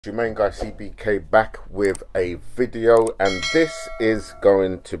Your main guy CBK back with a video, and this is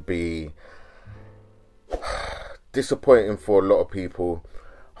going to be disappointing for a lot of people,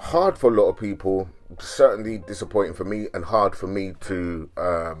 hard for a lot of people, certainly disappointing for me, and hard for me to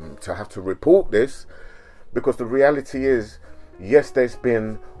have to report this, because the reality is, yes, there's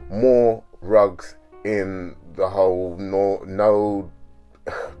been more rugs in the whole no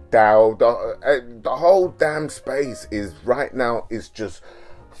DAO. The whole damn space is right now is just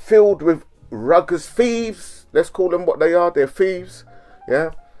filled with ruggers, thieves. Let's call them what they are. They're thieves,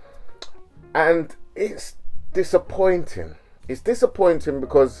 yeah. And it's disappointing. It's disappointing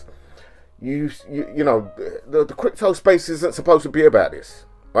because you know the crypto space isn't supposed to be about this,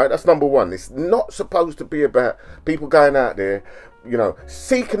 right? That's number one. It's not supposed to be about people going out there, you know,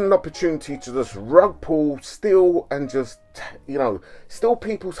 seeking an opportunity to just rug pull, steal, and just, you know, steal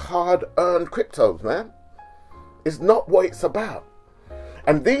people's hard-earned cryptos, man. It's not what it's about.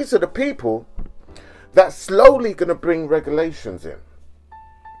 And these are the people that's slowly going to bring regulations in.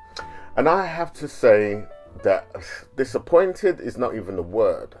 And I have to say that disappointed is not even the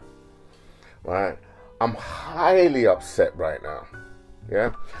word, right? I'm highly upset right now,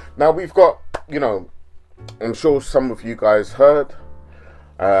 yeah? Now we've got, you know, I'm sure some of you guys heard,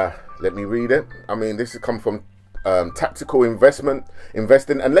 let me read it. I mean, this has come from Tactical Investing.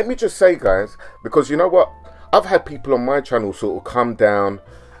 And let me just say, guys, because you know what? I've had people on my channel sort of come down,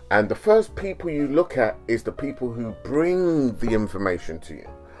 and the first people you look at is the people who bring the information to you,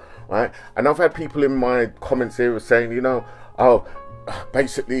 right? And I've had people in my comments here saying, you know, oh,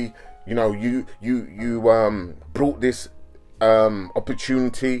 basically, you know, you brought this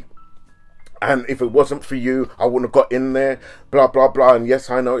opportunity, and if it wasn't for you, I wouldn't have got in there, blah, blah, blah. And yes,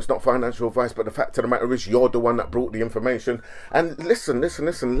 I know it's not financial advice, but the fact of the matter is you're the one that brought the information. And listen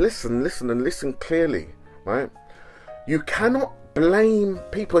clearly, right? You cannot blame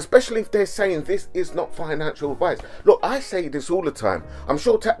people, especially if they're saying this is not financial advice. Look, I say this all the time. I'm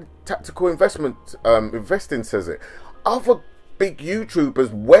sure Tactical Investing says it. Other big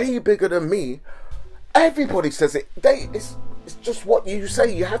YouTubers, way bigger than me, everybody says it. It's just what you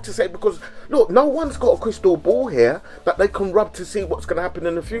say. You have to say it because, look, no one's got a crystal ball here that they can rub to see what's going to happen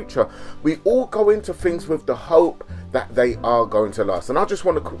in the future. We all go into things with the hope that they are going to last. And I just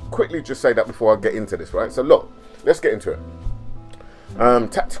want to quickly just say that before I get into this, right? So look, let's get into it.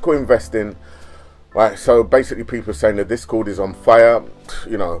 Tactical Investing, right? So basically people are saying the Discord is on fire,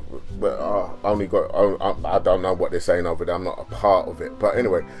 you know, but I don't know what they're saying over there. I'm not a part of it, but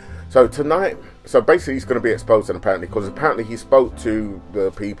anyway. So tonight, so basically he's going to be exposed, and apparently, because apparently he spoke to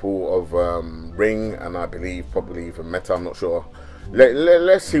the people of Ring, and I believe probably even Meta, I'm not sure.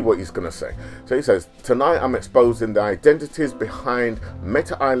 Let's see what he's going to say. So he says, tonight I'm exposing the identities behind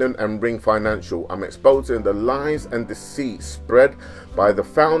Meta Island and Ring Financial. I'm exposing the lies and deceit spread by the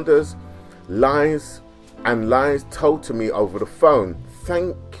founders, lies told to me over the phone.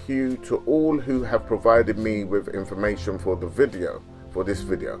 Thank you to all who have provided me with information for the video. For this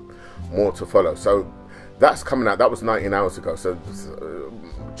video, more to follow. So that's coming out. That was 19 hours ago. So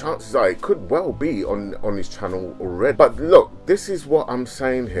chances are it could well be on his channel already. But look, this is what I'm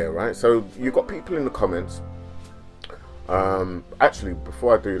saying here, right? So you've got people in the comments. Actually,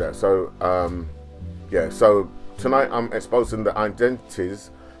 before I do that, so yeah. So tonight I'm exposing the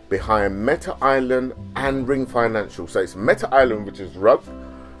identities behind Meta Island and Ring Financial. So it's Meta Island, which is rug,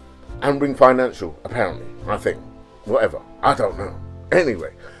 and Ring Financial, apparently. I think, whatever. I don't know.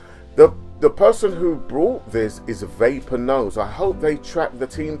 Anyway, the person who brought this is Vapor Nose. I hope they track the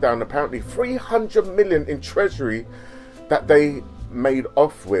team down. Apparently 300 million in treasury that they made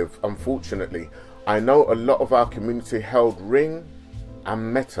off with, unfortunately. I know a lot of our community held Ring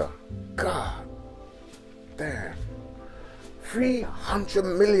and Meta. God damn. 300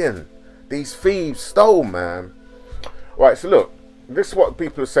 million these thieves stole, man. Right, so look. This is what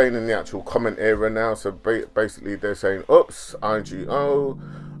people are saying in the actual comment area now. So basically they're saying, oops, IGO,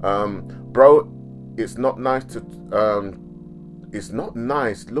 bro, it's not nice to, it's not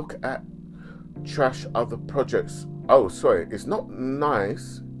nice, look at trash other projects. Oh, sorry, it's not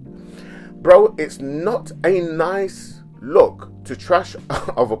nice. Bro, it's not a nice look to trash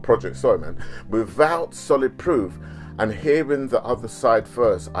other projects, sorry man, without solid proof and hearing the other side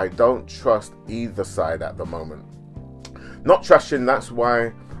first. I don't trust either side at the moment. Not trashing, that's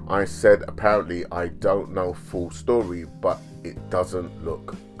why I said apparently I don't know full story, but it doesn't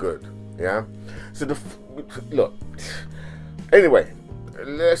look good, yeah? So look, anyway,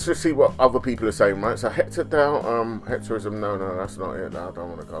 let's just see what other people are saying, right? So Hector down, Hectorism, no, that's not it. No, I don't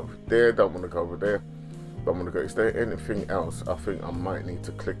want to go over there, don't want to go over there, don't want to go. Is there anything else? I think I might need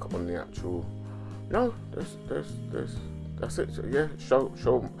to click on the actual, no, there's That's it. So, yeah,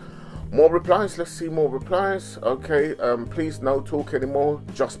 show more replies. Let's see more replies. Okay, please no talk anymore.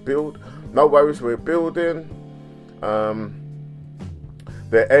 Just build. No worries, we're building. The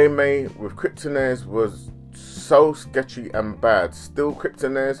AMA with Kryptonaires was so sketchy and bad. Still,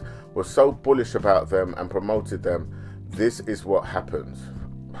 Kryptonaires were so bullish about them and promoted them. This is what happens.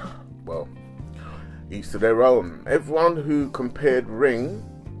 Well, each to their own. Everyone who compared Ring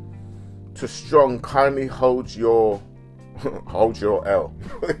to Strong kindly holds your L.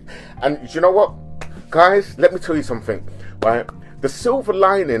 And you know what, guys? Let me tell you something. Right, the silver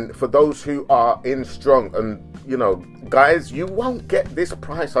lining for those who are in Strong, and you know, guys, you won't get this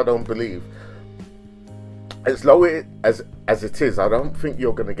price. I don't believe. As low as it is, I don't think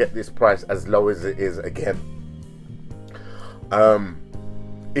you're going to get this price as low as it is again.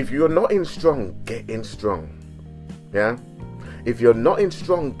 If you're not in Strong, get in Strong. Yeah? If you're not in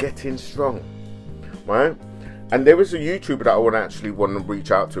Strong, get in Strong. Right? And there is a YouTuber that I want to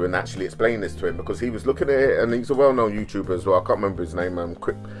reach out to and actually explain this to him, because he was looking at it, and he's a well-known YouTuber as well. I can't remember his name.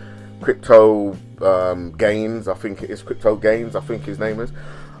 Crypto Gains, I think it is. Crypto Gains, I think his name is.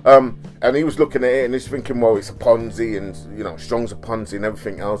 And he was looking at it and he's thinking, well, it's a Ponzi, and you know, Strong's a Ponzi and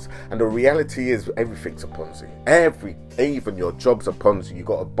everything else. And the reality is, everything's a Ponzi. Even your job's a Ponzi. You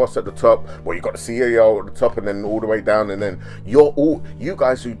got a boss at the top, well, you got the CEO at the top, and then all the way down, and then you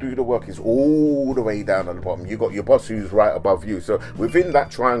guys who do the work is all the way down at the bottom. You got your boss who's right above you. So within that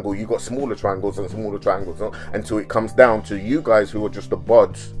triangle, you got smaller triangles and smaller triangles, until it comes down to you guys who are just the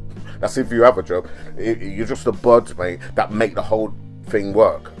buds. That's if you have a job. You're just the buds, mate, that make the whole thing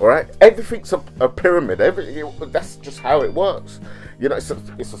work. All right, everything's a pyramid. That's just how it works. You know, it's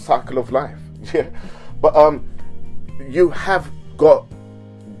a cycle of life. Yeah, but you have got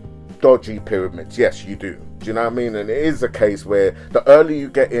dodgy pyramids. Yes, you do. Do you know what I mean? And it is a case where the earlier you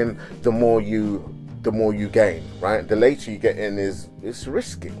get in, the more you gain. Right? The later you get in it's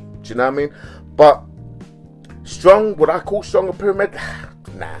risky. Do you know what I mean? But Strong, what I call Strong a pyramid?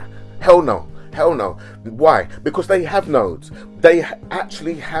 Nah, hell no. Hell no. Why? Because they have nodes. They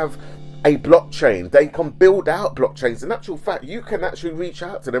actually have a blockchain. They can build out blockchains. In actual fact, you can actually reach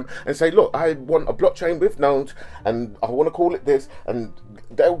out to them and say, look, I want a blockchain with nodes, and I want to call it this, and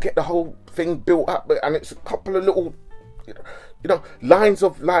they'll get the whole thing built up. And it's a couple of little, you know, lines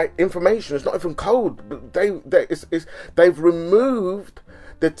of like information. It's not even code. They've removed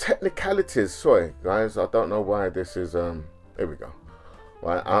the technicalities. Sorry, guys, I don't know why this is. Here we go.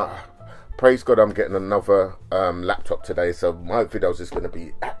 Right. Praise God, I'm getting another laptop today, so my videos is going to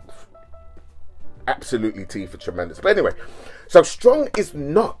be absolutely teeth tremendous. But anyway, so Strong is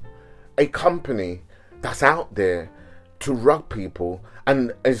not a company that's out there to rug people,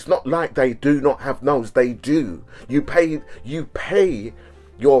 and it's not like they do not have nodes. They do. You pay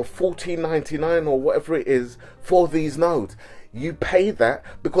your $14.99 or whatever it is for these nodes. You pay that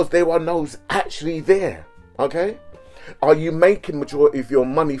because there are nodes actually there. Okay. Are you making majority of your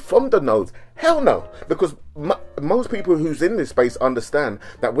money from the nodes? Hell no, because most people who's in this space understand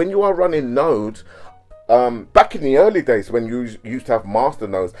that when you are running nodes, back in the early days when you used to have master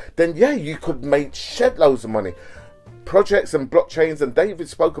nodes, then yeah, you could make shed loads of money. Projects and blockchains, and David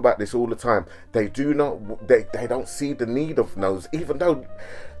spoke about this all the time, they don't see the need of nodes, even though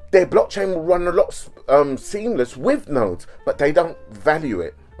their blockchain will run a lot seamless with nodes, but they don't value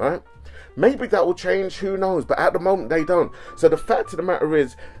it, right? Maybe that will change, who knows, but at the moment they don't. So the fact of the matter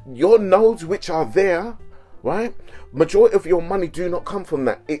is, your nodes which are there, right, majority of your money do not come from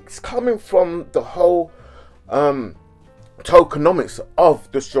that. It's coming from the whole tokenomics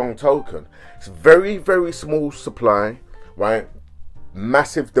of the Strong token. It's very, very small supply, right,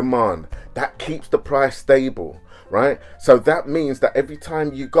 massive demand. That keeps the price stable, right? So that means that every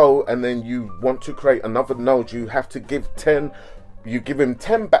time you go and then you want to create another node, you have to give 10. You give him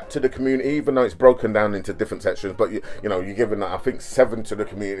 10 back to the community, even though it's broken down into different sections. But you know, you're giving, I think, 7 to the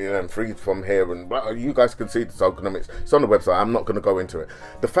community and 3 from here. And well, you guys can see the tokenomics. It's on the website. I'm not going to go into it.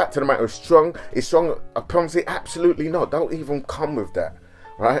 The fact of the matter is, Strong a Ponzi? Absolutely not. Don't even come with that,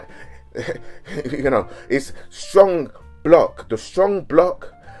 right? You know, it's Strong block. The Strong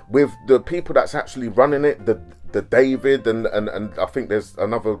block with the people that's actually running it. The David and I think there's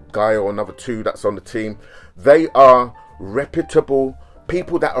another guy or another 2 that's on the team. They are reputable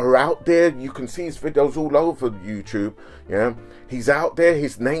people that are out there. You can see his videos all over YouTube. Yeah, he's out there,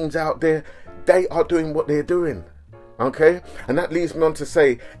 his name's out there. They are doing what they're doing. Okay, and that leads me on to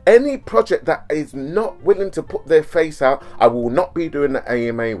say, any project that is not willing to put their face out, I will not be doing the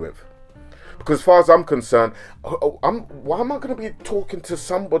AMA with. Because as far as I'm concerned, why am I going to be talking to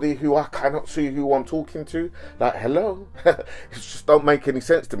somebody who I cannot see who I'm talking to? Like, hello? It just don't make any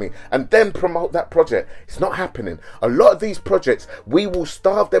sense to me. And then promote that project. It's not happening. A lot of these projects, we will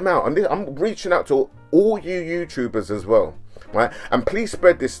starve them out. And I'm reaching out to all you YouTubers as well, right? And please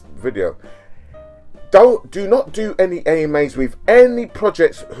spread this video. Do not do any AMAs with any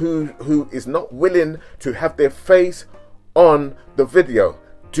projects who is not willing to have their face on the video.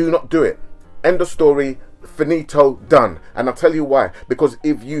 Do not do it. End of story. Finito. Done. And I'll tell you why. Because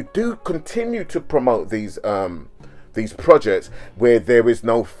if you do continue to promote these projects where there is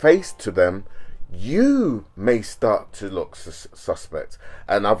no face to them, you may start to look suspect.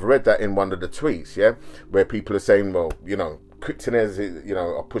 And I've read that in one of the tweets, yeah, where people are saying, well, you know, Kryptonians, you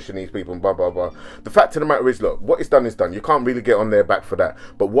know, are pushing these people and blah blah blah. The fact of the matter is, look, what is done is done. You can't really get on their back for that.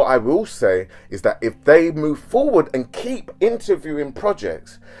 But what I will say is that if they move forward and keep interviewing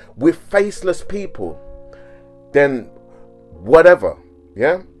projects with faceless people, then whatever,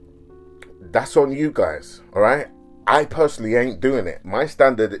 yeah, that's on you guys. All right. I personally ain't doing it. My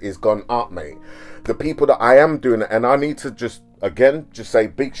standard is gone up, mate. The people that I am doing it, and I need to just say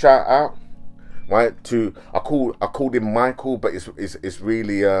big shout out, right, to I called him Michael, but it's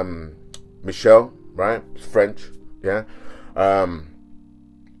really Michel, right? It's French, yeah.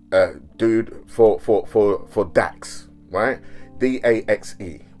 Dude for Dax, right?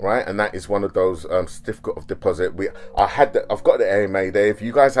 DAXE, right? And that is one of those certificate of deposit. I've got the AMA there. If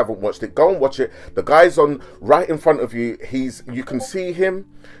you guys haven't watched it, go and watch it. The guy's on right in front of you. You can see him,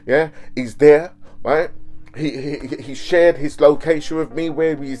 yeah. He's there, right? He shared his location with me,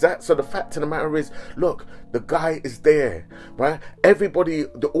 where he's at. So the fact of the matter is, look, the guy is there, right? Everybody,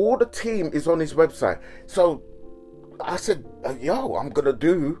 all the team is on his website. So I said, yo, I'm gonna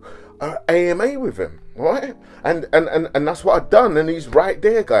do AMA with him, right? And that's what I've done, and he's right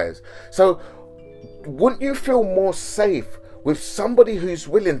there, guys. So wouldn't you feel more safe with somebody who's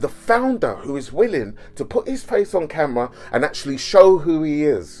willing, the founder who is willing to put his face on camera and actually show who he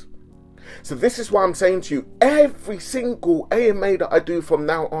is? So this is why I'm saying to you, every single AMA that I do from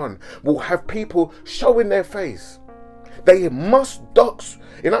now on will have people showing their face. They must dox.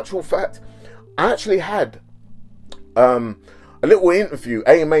 In actual fact, I actually had a little interview,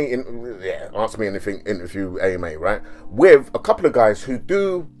 Ask Me Anything interview AMA, right, with a couple of guys who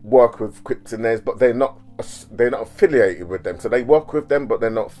do work with Kryptonians, but they're not affiliated with them. So they work with them, but they're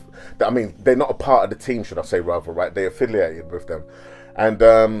not a part of the team, should I say, rather, right? They're affiliated with them. And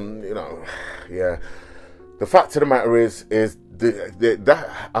you know, yeah, the fact of the matter is that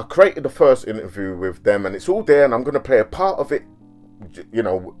I created the first interview with them, and it's all there, and I'm going to play a part of it, you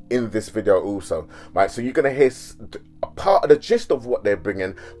know, in this video also, right? So you're going to hear a part of the gist of what they're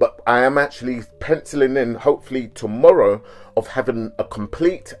bringing, but I am actually penciling in, hopefully tomorrow, of having a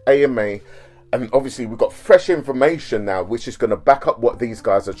complete AMA. And obviously we've got fresh information now, which is going to back up what these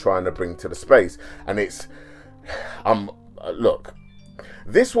guys are trying to bring to the space. And it's look,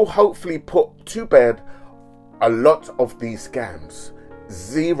 this will hopefully put to bed a lot of these scams.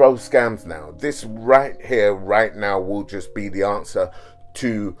 Zero scams now. This right here, right now, will just be the answer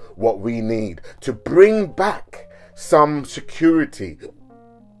to what we need to bring back some security,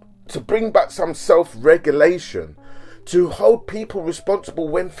 to bring back some self-regulation, to hold people responsible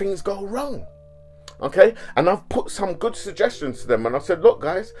when things go wrong. Okay, and I've put some good suggestions to them, and I said, look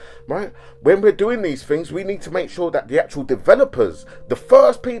guys, right, when we're doing these things, we need to make sure that the actual developers, the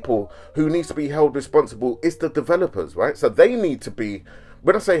first people who needs to be held responsible is the developers, right? So they need to be,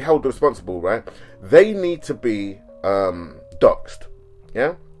 when I say held responsible, right, they need to be doxed,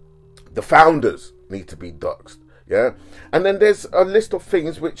 yeah? The founders need to be doxed, yeah? And then there's a list of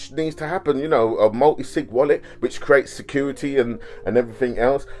things which needs to happen, you know, a multi-sig wallet, which creates security and everything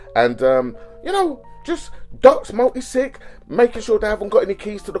else, and, you know, just docs multi-sig, making sure they haven't got any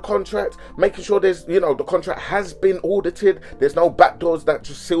keys to the contract, making sure there's, you know, the contract has been audited, there's no backdoors that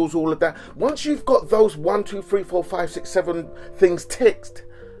just seals all of that. Once you've got those 1, 2, 3, 4, 5, 6, 7 things ticked,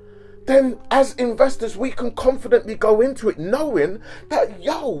 then as investors we can confidently go into it knowing that,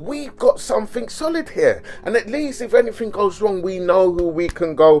 yo, we've got something solid here, and at least if anything goes wrong, we know who we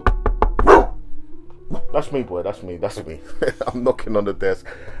can go. That's me, boy. That's me. I'm knocking on the desk,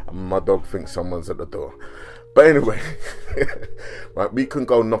 and my dog thinks someone's at the door. But anyway, right, we can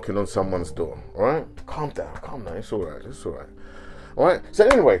go knocking on someone's door. All right, calm down. It's all right. All right. So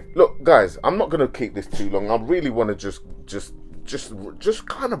anyway, look, guys, I'm not gonna keep this too long. I really want to just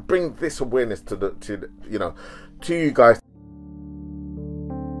kind of bring this awareness to you guys.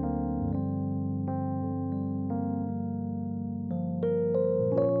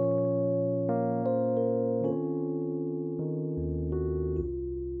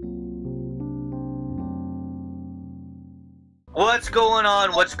 What's going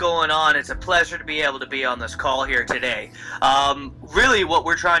on? What's going on? It's a pleasure to be able to be on this call here today. Really what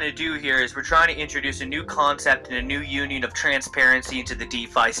we're trying to do here is we're trying to introduce a new concept and a new union of transparency into the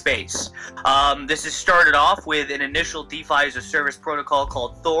DeFi space. This has started off with an initial DeFi as a service protocol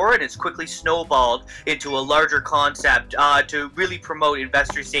called Thor, and it's quickly snowballed into a larger concept to really promote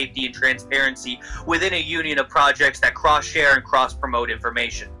investor safety and transparency within a union of projects that cross-share and cross-promote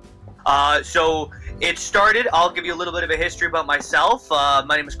information. So it started, I'll give you a little bit of a history about myself.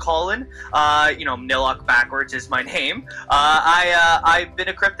 My name is Colin. Nilok backwards is my name. I've been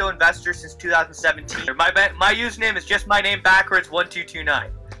a crypto investor since 2017. My username is just my name backwards,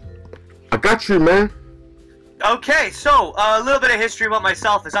 1229. I got you, man. Okay, so a little bit of history about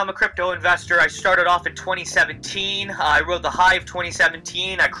myself is I'm a crypto investor. I started off in 2017. I rode the high of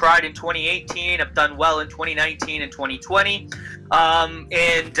 2017. I cried in 2018. I've done well in 2019 and 2020.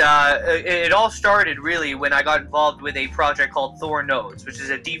 It all started really when I got involved with a project called Thor Nodes, which is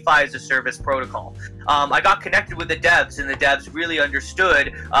a DeFi as a service protocol. I got connected with the devs, and the devs really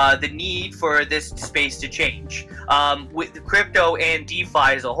understood the need for this space to change. With crypto and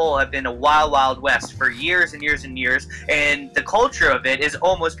DeFi as a whole have been a wild, wild west for years and years and years, and the culture of it is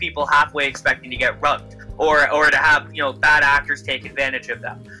almost people halfway expecting to get rugged or to have bad actors take advantage of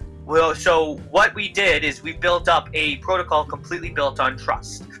them. Well, so what we did is we built up a protocol completely built on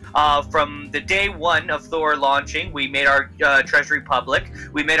trust. From the day one of Thor launching, we made our treasury public.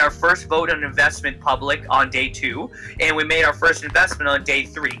 We made our first vote on investment public on day 2, and we made our first investment on day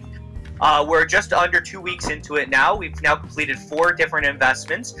 3. We're just under 2 weeks into it now. We've now completed 4 different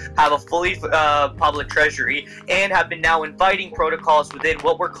investments, have a fully public treasury, and have been now inviting protocols within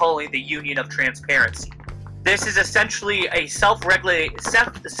what we're calling the Union of Transparency. This is essentially a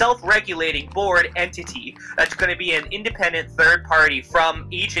self-regulating board entity that's going to be an independent third party from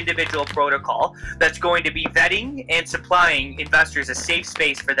each individual protocol that's going to be vetting and supplying investors a safe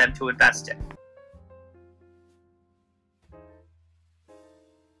space for them to invest in.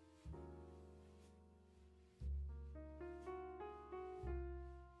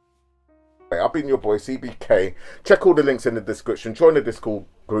 I've been your boy CBK. Check all the links in the description. Join the Discord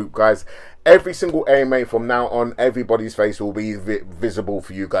group, guys. Every single AMA from now on, everybody's face will be visible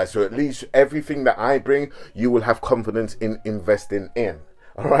for you guys. So at least everything that I bring, you will have confidence in investing in.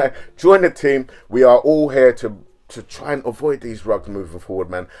 All right, join the team. We are all here to try and avoid these rugs moving forward,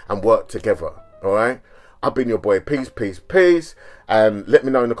 man, and work together. All right. I've been your boy. Peace, peace, peace. And let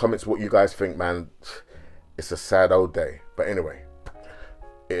me know in the comments what you guys think, man. It's a sad old day, but anyway,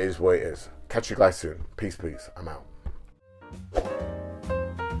 it is what it is. Catch you guys soon. Peace, peace. I'm out.